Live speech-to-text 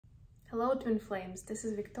Hello Twin Flames, this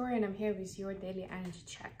is Victoria and I'm here with your daily energy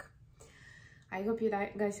check. I hope you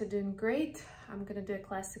guys are doing great. I'm gonna do a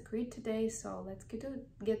classic read today, so let's get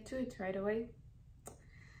to it right away.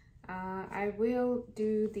 I will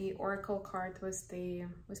do the oracle card with the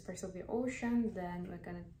Whispers of the Ocean, then we're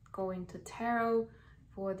gonna go into tarot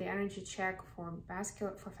for the energy check for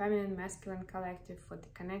feminine, masculine collective, for the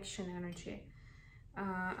connection energy.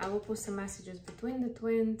 I will put some messages between the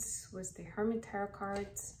twins with the Hermit tarot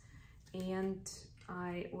cards, and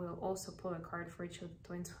I will also pull a card for each of the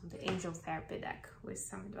twins from the Angel Therapy deck with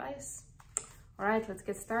some advice. All right, let's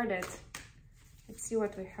get started. Let's see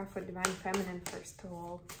what we have for Divine Feminine first of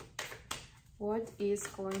all. What is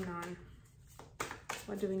going on?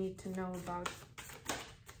 What do we need to know about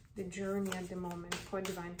the journey at the moment for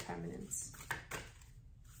Divine Feminines?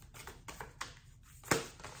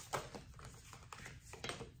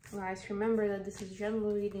 Guys, remember that this is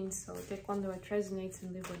general reading, so take on what resonates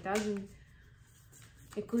and leave what doesn't.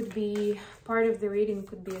 It could be part of the reading,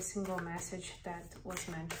 could be a single message that was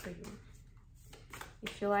meant for you.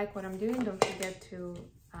 If you like what I'm doing, don't forget to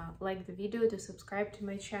like the video, to subscribe to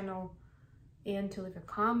my channel, and to leave a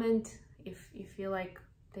comment. If you feel like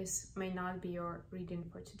this may not be your reading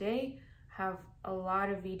for today, I have a lot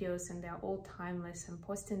of videos and they're all timeless. I'm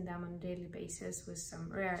posting them on a daily basis with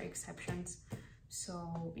some rare exceptions.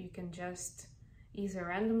 So you can just either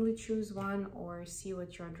randomly choose one or see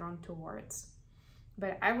what you're drawn towards.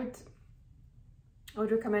 But I would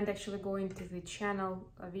recommend actually going to the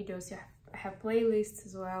channel videos. I have playlists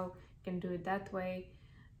as well. You can do it that way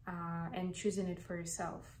and choosing it for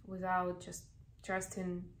yourself without just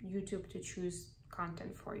trusting YouTube to choose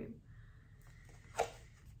content for you.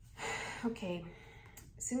 Okay,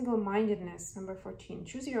 single-mindedness, number 14.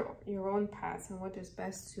 Choose your own path and what is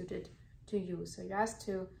best suited to you. So you're asked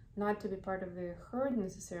to not to be part of the herd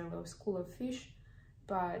necessarily, or school of fish,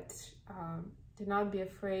 but do not be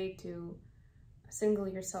afraid to single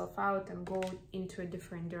yourself out and go into a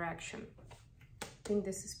different direction. I think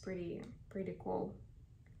this is pretty cool.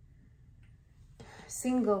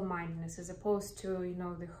 Single-mindedness as opposed to, you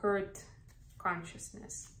know, the herd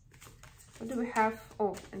consciousness. What do we have?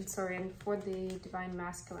 Oh, and sorry, and for the Divine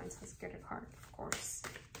Masculines, let's get a card, of course.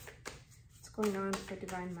 Going on for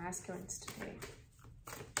Divine Masculines today.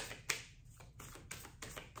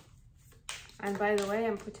 And by the way,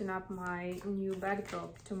 I'm putting up my new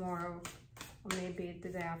backdrop tomorrow, or maybe the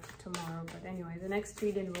day after tomorrow, but anyway, the next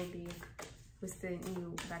reading will be with the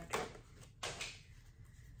new backdrop.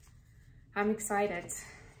 I'm excited.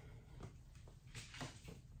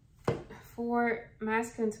 For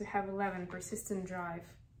masculines, we have 11, persistent drive.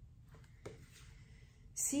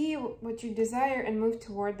 See what you desire and move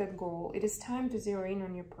toward that goal. It is time to zero in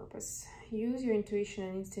on your purpose. Use your intuition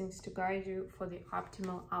and instincts to guide you for the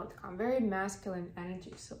optimal outcome. Very masculine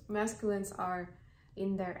energy. So masculines are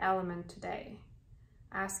in their element today,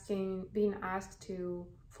 being asked to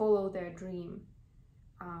follow their dream,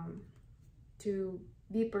 to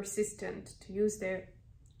be persistent, to use their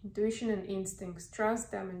intuition and instincts,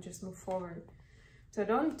 trust them and just move forward. So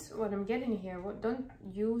what I'm getting here, don't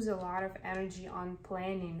use a lot of energy on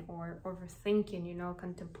planning or overthinking, you know,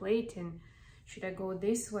 contemplating, should I go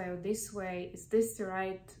this way or this way? Is this the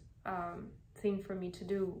right thing for me to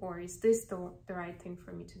do? Or is this the right thing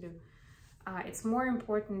for me to do? It's more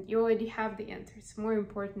important, you already have the answer. It's more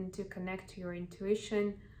important to connect to your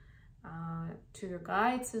intuition, to your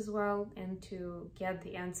guides as well, and to get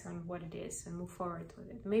the answer on what it is and move forward with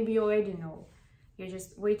it. Maybe you already know. You're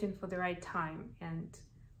just waiting for the right time, and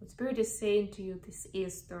what Spirit is saying to you, this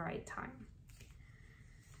is the right time.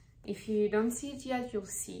 If you don't see it yet, you'll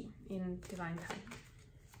see in Divine Time.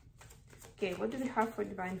 Okay, what do we have for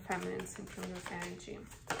Divine Feminines in terms of energy?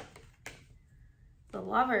 The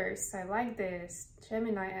Lovers, I like this.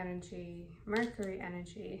 Gemini energy, Mercury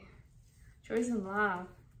energy, chosen love.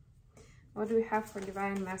 What do we have for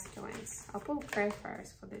Divine Masculines? I'll pull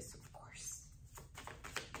clarifiers for this, of course.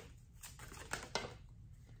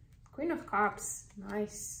 Queen of Cups,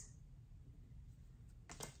 nice.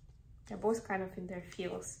 They're both kind of in their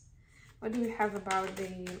feels. What do we have about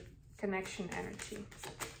the connection energy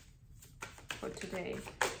for today?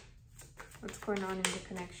 What's going on in the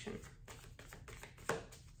connection?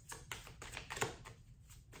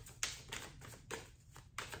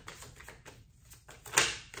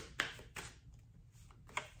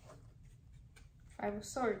 Five of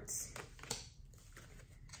Swords.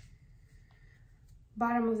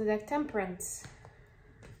 Bottom of the deck, Temperance.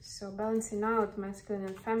 So balancing out masculine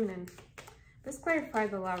and feminine. Let's clarify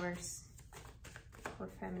the Lovers for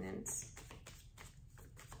feminines.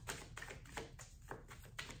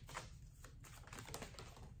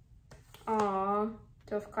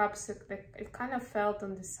 Two of Cups, it kind of felt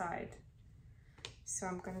on the side. So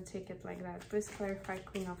I'm gonna take it like that. Please clarify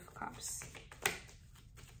Queen of Cups.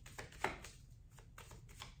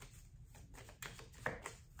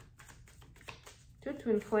 Two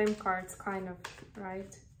Twin Flame cards, kind of,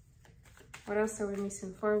 right? What else are we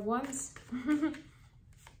missing? 4 Wands.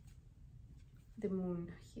 The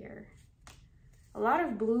Moon here. A lot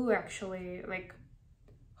of blue, actually, like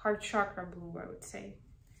heart chakra blue, I would say.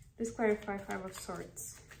 Please clarify 5 of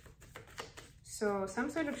Swords. So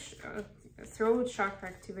some sort of throat chakra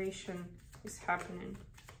activation is happening.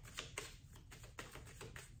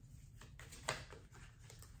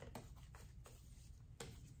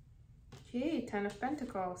 Okay, 10 of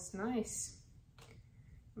Pentacles, nice.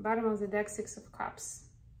 Bottom of the deck, 6 of Cups.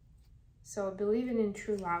 So believing in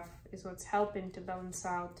true love is what's helping to balance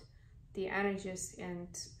out the energies and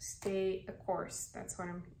stay a course. That's what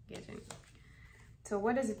I'm getting. So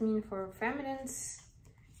what does it mean for feminines?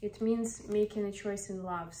 It means making a choice in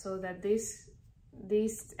love, so that these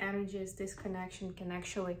energies, this connection can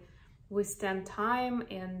actually withstand time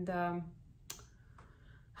and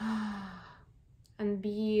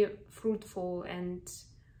be fruitful and,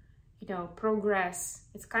 you know, progress.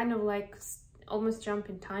 It's kind of like almost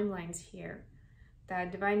jumping timelines here,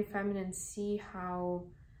 that divine feminines see how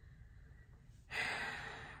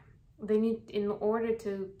they need, in order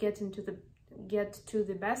to get to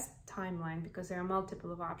the best timeline, because there are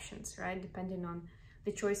multiple of options, right, depending on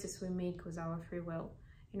the choices we make with our free will.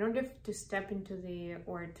 In order to step into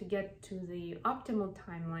or to get to the optimal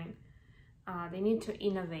timeline, they need to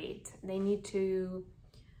innovate, they need to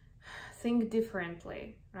think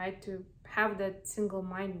differently, right, to have that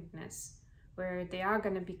single-mindedness where they are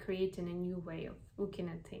going to be creating a new way of looking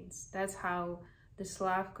at things. That's how this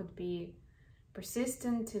love could be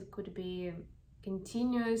persistent, it could be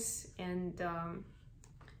continuous, and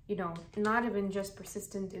you know, not even just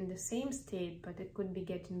persistent in the same state, but it could be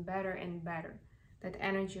getting better and better. That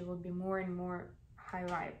energy will be more and more high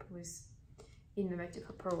ripe with innovative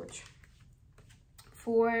approach.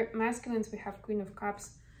 For masculines, we have Queen of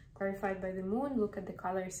Cups clarified by the Moon. Look at the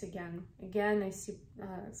colors again. Again, I see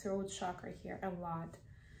throat chakra here a lot.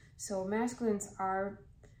 So masculines are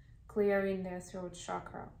clearing their throat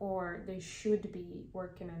chakra, or they should be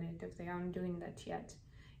working on it if they aren't doing that yet.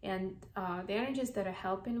 And the energies that are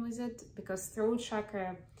helping with it, because throat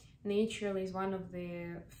chakra naturally is one of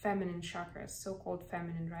the feminine chakras, so-called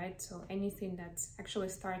feminine, right? So anything that actually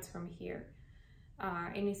starts from here,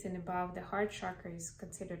 anything above the heart chakra is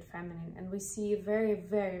considered feminine. And we see very,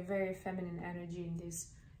 very, very feminine energy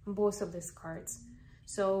in both of these cards.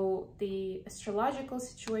 So the astrological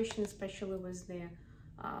situation, especially with the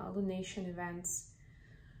lunation events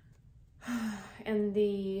and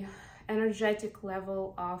the energetic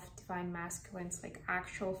level of divine masculines, like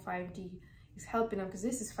actual 5D, is helping them, because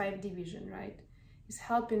this is 5D vision, right? Is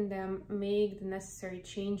helping them make the necessary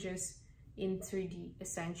changes in 3D,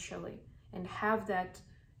 essentially, and have that.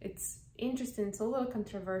 It's interesting, it's a little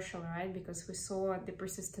controversial, right? Because we saw the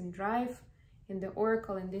persistent drive in the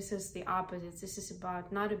oracle, and this is the opposite. This is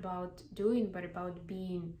about, not about doing, but about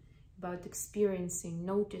being, about experiencing,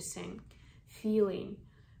 noticing, feeling,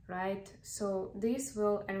 right? So this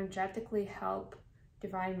will energetically help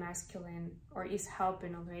divine masculine, or is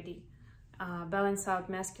helping already, balance out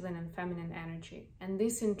masculine and feminine energy. And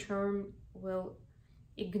this in turn will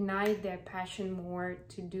ignite their passion more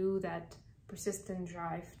to do that persistent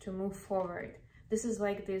drive, to move forward. This is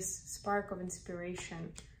like this spark of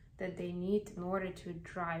inspiration that they need in order to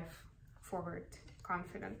drive forward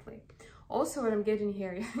confidently. Also, what I'm getting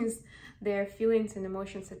here is their feelings and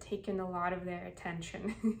emotions are taking a lot of their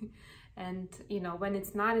attention. And, you know, when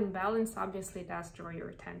it's not in balance, obviously it does draw your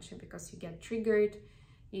attention, because you get triggered,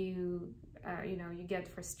 you know, you get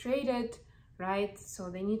frustrated, right? So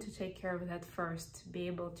they need to take care of that first to be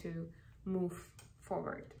able to move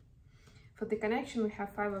forward. For the connection, we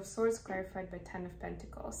have 5 of Swords clarified by 10 of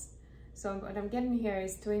Pentacles. So what I'm getting here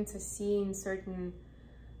is twins are seeing certain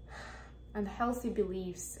unhealthy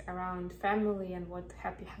beliefs around family and what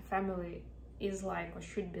happy family is like or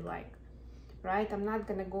should be like, right? I'm not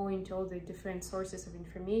gonna go into all the different sources of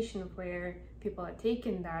information where people are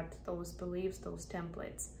taking those beliefs, those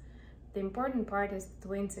templates. The important part is the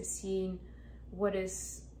twins are seeing what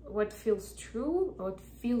feels true,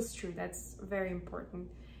 that's very important,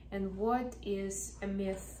 and what is a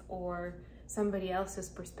myth or somebody else's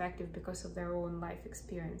perspective because of their own life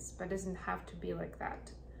experience, but doesn't have to be like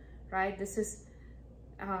that, right? This is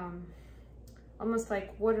almost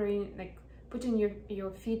like watering, like putting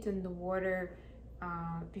your feet in the water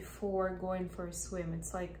before going for a swim.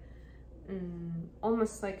 It's like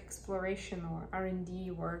almost like exploration or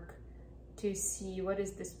R&D work to see what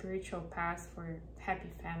is the spiritual path for happy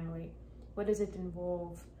family. What does it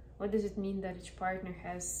involve? What does it mean that each partner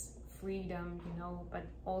has freedom, you know, but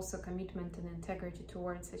also commitment and integrity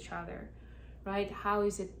towards each other, right? How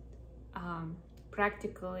is it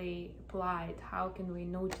practically applied? How can we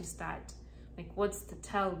notice that? Like, what's the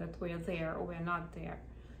tell that we're there or we're not there?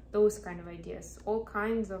 Those kind of ideas. All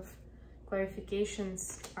kinds of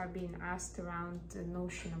clarifications are being asked around the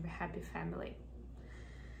notion of a happy family.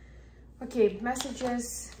 Okay,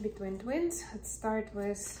 messages between twins. Let's start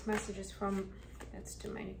with messages from, that's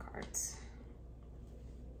too many cards.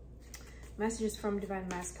 Messages from divine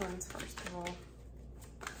masculines, first of all,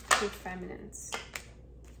 to feminines.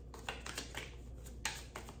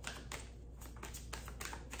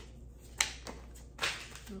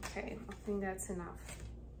 Okay, I think that's enough.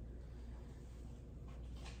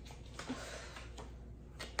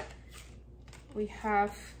 We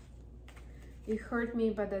have, you hurt me,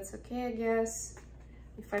 but that's okay, I guess.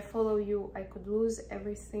 If I follow you, I could lose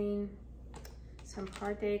everything. Some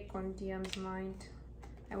heartache on DM's mind.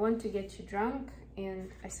 I want to get you drunk, and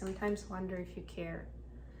I sometimes wonder if you care.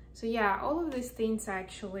 So yeah, all of these things are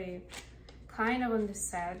actually kind of on the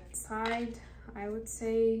sad side, I would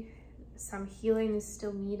say. Some healing is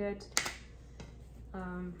still needed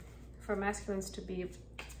for masculines to be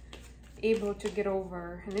able to get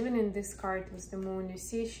over. And even in this card with the moon, you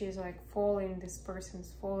see she's like falling, this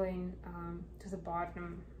person's falling to the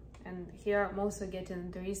bottom. And here I'm also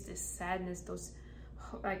getting, there is this sadness, those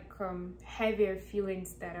like heavier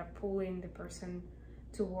feelings that are pulling the person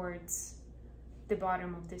towards the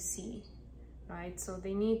bottom of the sea, right? So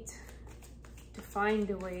they need to find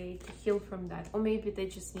a way to heal from that, or maybe they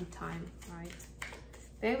just need time, right?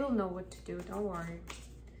 They will know what to do, don't worry.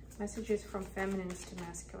 Messages from feminines to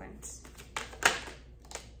masculines.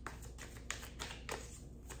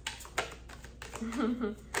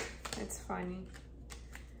 It's funny.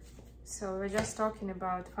 So we're just talking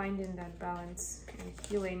about finding that balance and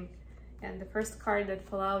healing. And the first card that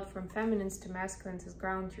fell out from feminines to masculines is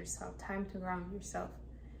ground yourself. Time to ground yourself.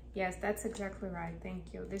 Yes, that's exactly right.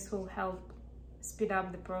 Thank you. This will help speed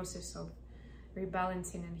up the process of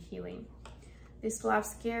rebalancing and healing. This love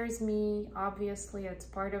scares me. Obviously, it's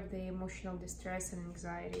part of the emotional distress and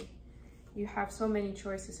anxiety. You have so many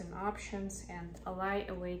choices and options, and a lie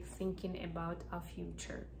awake thinking about our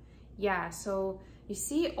future. Yeah, so you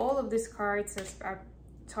see all of these cards are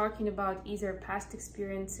talking about either past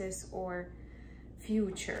experiences or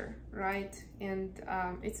future, right? And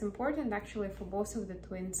it's important actually for both of the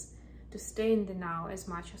twins to stay in the now as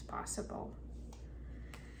much as possible.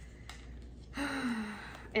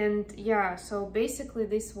 And yeah, so basically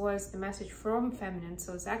this was the message from feminine.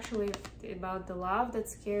 So it's actually about the love that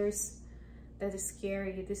scares, that is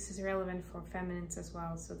scary. This is relevant for feminines as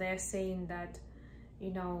well. So they're saying that,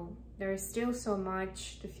 you know, there is still so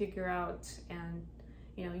much to figure out, and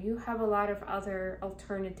you know, you have a lot of other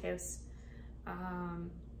alternatives.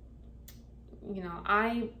 You know,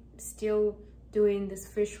 I still doing this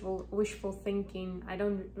wishful thinking. I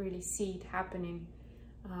don't really see it happening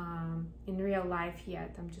in real life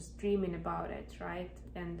yet. I'm just dreaming about it, right?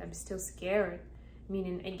 And I'm still scared,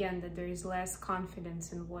 meaning again that there is less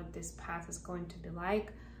confidence in what this path is going to be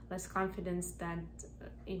like, less confidence that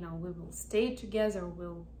you know, we will stay together,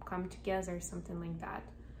 we'll come together, something like that,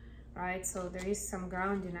 right? So there is some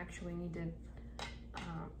grounding actually needed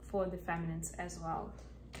for the feminines as well.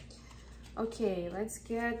 Okay, let's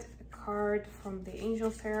get a card from the angel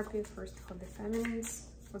therapy first for the feminines.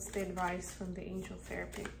 What's the advice from the angel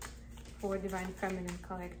therapy for Divine Feminine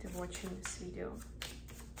Collective watching this video?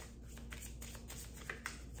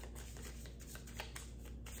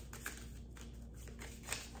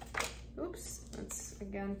 Oops, that's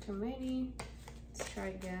again too many. Let's try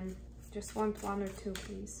again. Just want one or two,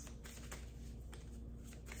 please.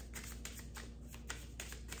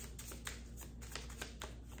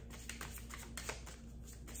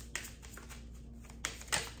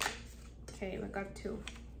 Okay, we got two.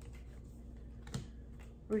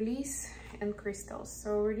 Release and crystals.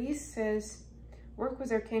 So release says, work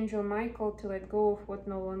with Archangel Michael to let go of what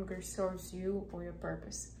no longer serves you or your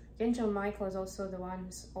purpose. Archangel Michael is also the one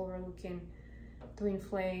who's overlooking twin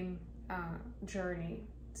flame journey.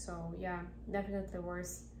 So yeah, definitely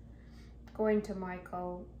worth going to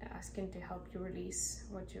Michael, asking to help you release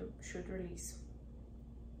what you should release.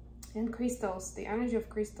 And crystals, the energy of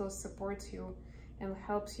crystals supports you and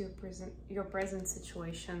helps you present your present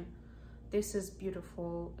situation. This is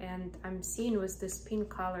beautiful, and I'm seeing with this pink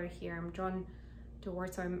color here, I'm drawn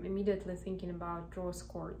towards, I'm immediately thinking about rose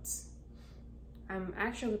quartz. I'm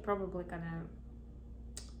actually probably gonna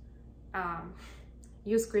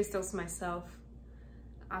use crystals myself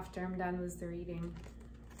after I'm done with the reading.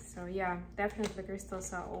 So yeah, definitely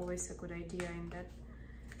crystals are always a good idea in that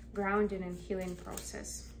grounding and healing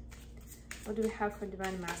process. What do we have for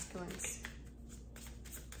divine masculines?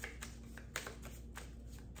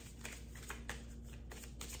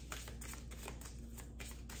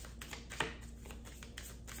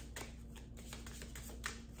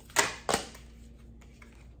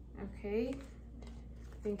 Okay,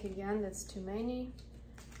 I think again that's too many.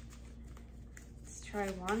 Let's try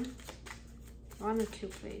one or two,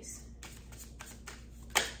 please.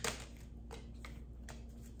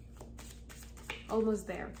 Almost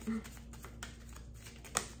there.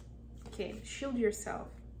 Okay, shield yourself.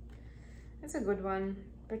 That's a good one.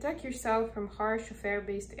 Protect yourself from harsh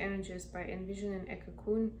affair-based energies by envisioning a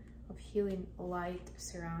cocoon of healing light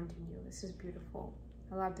surrounding you. This is beautiful.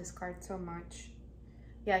 I love this card so much.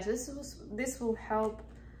 Yes, this will help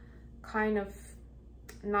kind of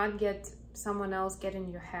not get someone else get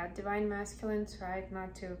in your head, divine masculines, right?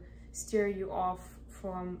 Not to steer you off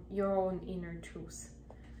from your own inner truth.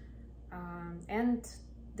 And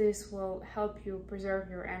this will help you preserve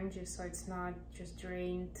your energy so it's not just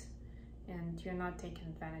drained and you're not taken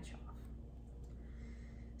advantage of.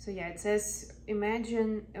 So yeah, it says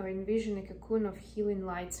imagine or envision a cocoon of healing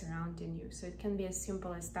light surrounding you. So it can be as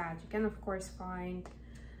simple as that. You can of course find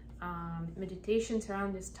meditations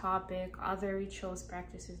around this topic, other rituals,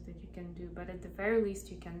 practices that you can do, but at the very least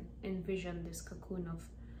you can envision this cocoon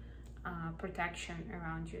of protection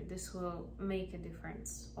around you. This will make a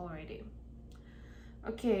difference already.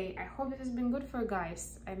 Okay, I hope this has been good for you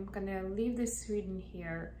guys. I'm gonna leave this reading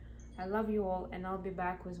here. I love you all, and I'll be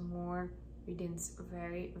back with more readings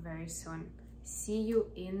very, very soon. See you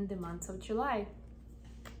in the month of July.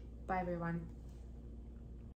 Bye everyone.